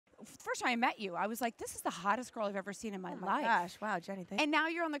first time I met you, I was like, this is the hottest girl I've ever seen in my life. Gosh, wow, Jenny, thank you. And now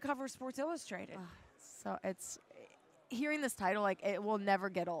you're on the cover of Sports Illustrated. So it's hearing this title, like, it will never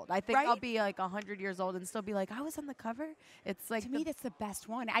get old. I think I'll be like 100 years old and still be like, I was on the cover. It's like, to me, that's the best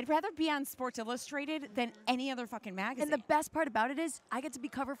one. I'd rather be on Sports Illustrated than any other fucking magazine. And the best part about it is I get to be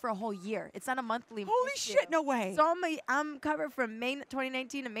covered for a whole year. It's not a monthly. Holy shit, no way. So I'm covered from May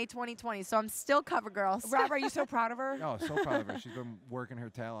 2019 to May 2020. So I'm still cover girl. Rob, are you so proud of her? Oh, so proud of her. She's been working her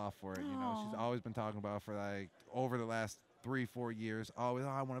tail off for it. You know, she's always been talking about it for like over the last 3-4 years. Always,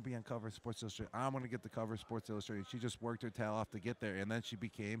 I want to be on cover of Sports Illustrated. I want to get the cover of Sports Illustrated. She just worked her tail off to get there, and then she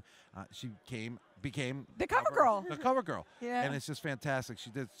became the cover girl. The cover girl. Yeah. And it's just fantastic. She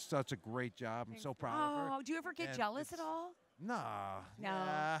did such a great job. I'm so proud of her. Oh, do you ever get jealous at all? No. No.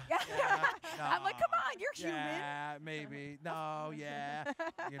 Yeah, I'm like, come on, you're human. Yeah, maybe. No, yeah.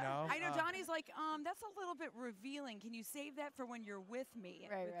 You know. I know Donnie's like, that's a little bit revealing. Can you save that for when you're with me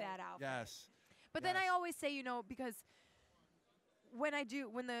with that outfit? Yes. But then I always say, you know, because when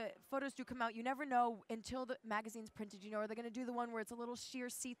the photos do come out, you never know until the magazine's printed, you know, are they going to do the one where it's a little sheer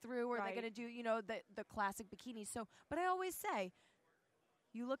see-through, or are they going to do, you know, the classic bikini? So, but I always say,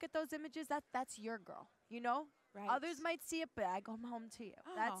 you look at those images, that's your girl, you know? Right. Others might see it, but I go home to you.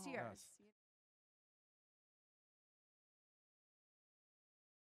 That's yours.